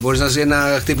Μπορείς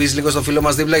να χτυπήσεις λίγο στο φίλο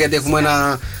μας δίπλα, γιατί έχουμε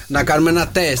να κάνουμε ένα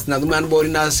τεστ. Να δούμε αν μπορεί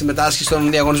να συμμετάσχει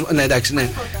στον διαγωνισμό. Ναι, εντάξει, ναι.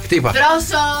 Χτύπα.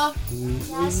 Δρόσο.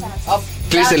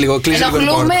 Κλείσε λίγο την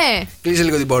πόρτα. Κλείσε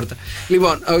λίγο την πόρτα.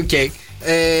 Λοιπόν, οκ.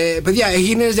 Παιδιά,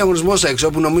 έγινε ένας διαγωνισμός έξω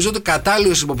που νομίζω ότι ο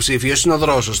κατάλληλος υποψήφιος είναι ο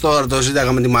Δρόσος. Τώρα το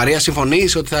συζητάγαμε με τη Μαρία.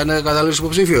 Συμφωνείς ότι θα είναι ο κατάλληλος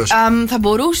υποψήφιος?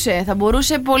 Θα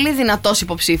μπορούσε πολύ δυνατός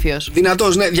υποψήφιος.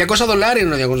 Δυνατός, ναι. $200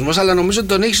 είναι ο διαγωνισμός, αλλά νομίζω ότι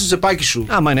τον έχεις στο τσεπάκι σου.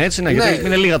 Άμα είναι έτσι, ναι, γιατί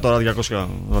είναι λίγα τώρα $200.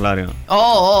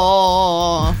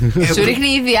 Σου ρίχνει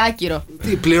ήδη άκυρο.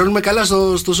 Τι, πληρώνουμε καλά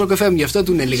στο Shock FM, γι' αυτό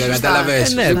του είναι λίγα,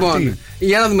 κατάλαβες. Λοιπόν,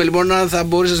 για να δούμε λοιπόν αν θα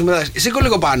μπορείς να συμμετάσχεις. Σήκω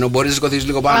λίγο πάνω, μπορείς να σηκωθείς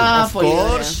λίγο πάνω.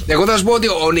 Εγώ θα σου πω ότι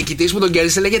ο νικητής που τον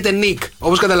κέρδισε λέγεται Νικ.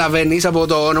 Όπως καταλαβαίνεις από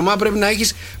το όνομα, πρέπει να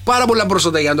έχεις πάρα πολλά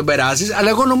προσόντα για να τον περάσεις. Αλλά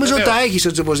εγώ νομίζω ότι τα έχεις,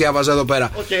 έτσι όπως διάβαζα εδώ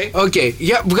πέρα. Οκ.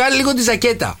 Βγάλει λίγο τη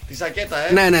ζακέτα. Τη ζακέτα,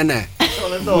 Ναι.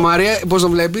 Μαρία, πώς το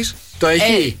βλέπεις? Το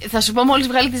έχει. Θα σου πω μόλις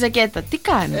βγάλει τη ζακέτα. Τι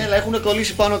κάνει? Έλα, έχουν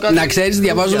κολλήσει πάνω κάτω. Να ξέρεις,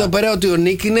 διαβάζω εδώ πέρα ότι ο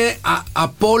Νικ είναι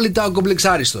απόλυτα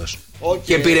κομπλεξάριστος.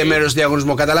 Και πήρε μέρος στο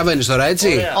διαγωνισμό, καταλαβαίνεις τώρα, έτσι.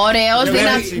 Ωραίος,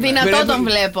 δυνατό τον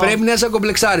βλέπω. Πρέπει να είσαι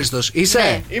κομπλεξάριστος. Είσαι?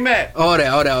 Ναι. Είμαι.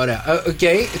 Ωραία.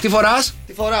 Τι φοράς?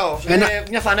 Τι φοράω?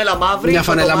 Μια φανέλα μαύρη. Μια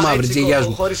φανέλα μαύρη,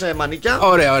 τσιγιάζουν. Χωρίς μανίκια.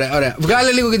 Ωραία.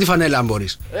 Βγάλε λίγο και τη φανέλα, αν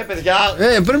μπορείς. Παιδιά.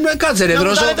 Πρέπει να κάτσε, ρε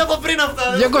Δρόσο. Από πριν αυτά.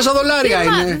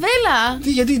 $200 είναι. Βέλα.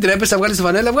 Γιατί τρέπεσαι να βγάλεις τη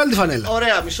φανέλα, βγάλει τη φανέλα.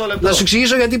 Ωραία, μισό λεπτό. Να σου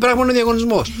εξηγήσω γιατί πράγμα είναι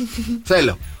διαγωνισμός.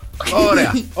 Θέλω.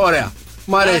 Ωραία.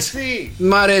 Μ'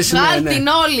 αρέσει. Βγάλ' την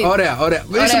όλη. Ωραία.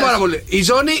 Είσαι πάρα πολύ. Η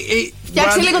ζώνη.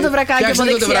 Φτιάξε λίγο το βρακάκι από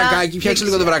δεξιά. Φτιάξε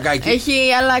λίγο το βρακάκι. Έχει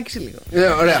αλλάξει λίγο.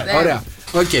 Ωραία.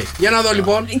 Οκ. Για να δω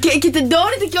λοιπόν. Και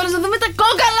τεντώνεται κιόλας να δούμε τα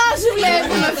κόκαλά σου,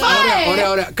 βλέπουμε. Φάε.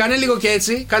 Ωραία. Κάνε λίγο και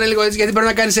έτσι, γιατί πρέπει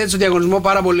να κάνεις έτσι στο διαγωνισμό.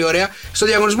 Πάρα πολύ ωραία. Στο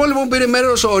διαγωνισμό λοιπόν πήρε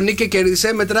μέρος ο Νίκ και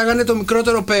κέρδισε. Μετράγανε το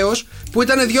μικρότερο πέος που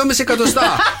ήταν 2,5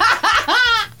 εκατοστά.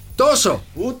 Τόσο.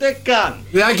 Ούτε καν.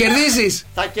 Δεν θα κερδίσεις.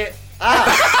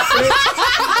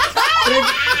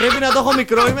 Πρέπει να το έχω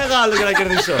μικρό ή μεγάλο για να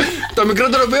κερδίσω. Το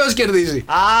μικρότερο πέος κερδίζει.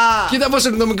 Κοίτα πώς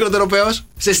είναι το μικρότερο πέος.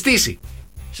 Σε στήση.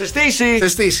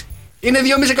 Είναι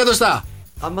 2,5 εκατοστά.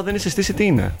 Άμα δεν είναι σε στήση, τι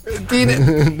είναι?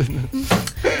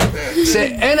 Σε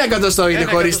 1 εκατοστό είναι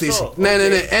χωρίς στήση. Ναι.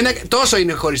 Τόσο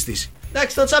είναι χωρίς στήση.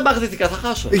 Εντάξει, το τσάμπα χτυπήθηκα, θα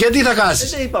χάσω. Γιατί θα χάσεις?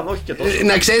 Δεν είπαμε, όχι και τόσο.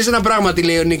 Να ξέρεις ένα πράγμα τι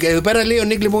λέει ο Νίκ. Εδώ πέρα λέει ο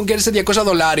Νίκ λοιπόν κέρδισε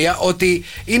 $200, ότι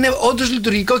είναι όντως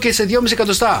λειτουργικό και σε 2,5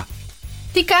 εκατοστά.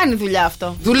 Τι κάνει δουλειά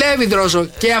αυτό? Δουλεύει, Δρόσο.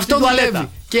 Και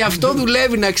αυτό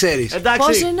δουλεύει. Να ξέρεις.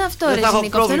 Πόσο είναι αυτό, ρε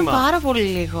Νίκο? Αυτό είναι πάρα πολύ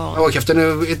λίγο. Όχι, αυτό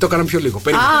είναι. Το έκανα πιο λίγο.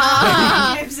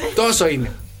 Τόσο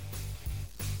είναι.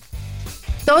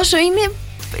 Τόσο είναι.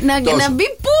 Να μπει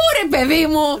πού, ρε παιδί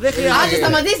μου? Άντε,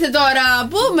 σταματήστε τώρα.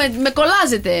 Πού με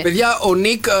κολλάζετε? Παιδιά, ο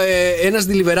Νίκ, ένας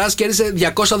διλιβεράς, κέρδισε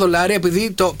 $200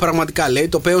 επειδή πραγματικά λέει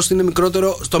το πέος είναι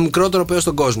στο μικρότερο πέος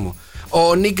στον κόσμο.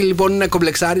 Ο Νίκ λοιπόν είναι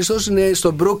κομπλεξάριστος, είναι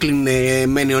στο Brooklyn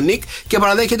μένει ο Νίκ και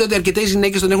παραδέχεται ότι αρκετές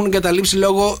γυναίκες τον έχουν εγκαταλείψει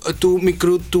λόγω του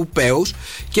μικρού του πέους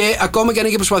και ακόμα και αν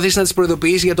έχει προσπαθήσει να τις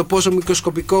προειδοποιήσει για το πόσο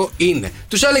μικροσκοπικό είναι.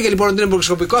 Τους έλεγε λοιπόν ότι είναι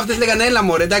μικροσκοπικό, αυτές λέγανε έλα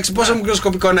μωρέ, εντάξει, πόσο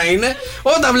μικροσκοπικό να είναι.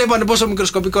 Όταν βλέπανε πόσο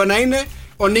μικροσκοπικό να είναι,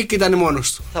 ο Νίκ ήταν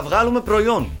μόνος του. Θα βγάλουμε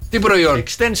προϊόν. Τι προϊόν?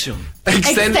 Extension.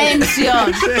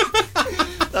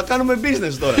 Θα κάνουμε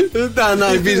business τώρα.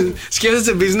 Business.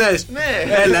 Σκέφτεσαι business?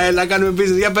 Ναι. Έλα, κάνουμε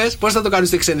business. Για πες, πώς θα το κάνεις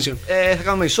το extension? Θα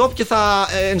κάνουμε e-shop και θα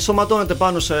ενσωματώνεται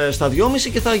πάνω στα 2,5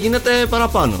 και θα γίνεται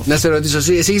παραπάνω. Να σε ρωτήσω,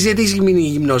 εσύ γιατί έχεις μείνει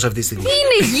γυμνός αυτή τη στιγμή?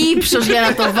 Είναι γύψος για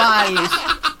να το βάλεις.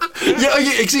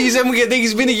 Όχι, εξήγησέ μου γιατί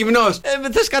έχεις μείνει γυμνός.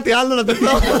 Θες κάτι άλλο να το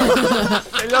πω?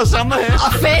 Τελειώσαμε.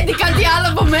 Αφέντη, κάτι άλλο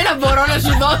από μένα μπορώ να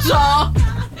σου δώσω?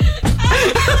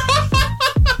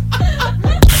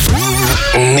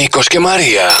 Νίκος και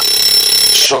Μαρία.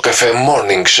 Shock FM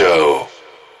Morning Show.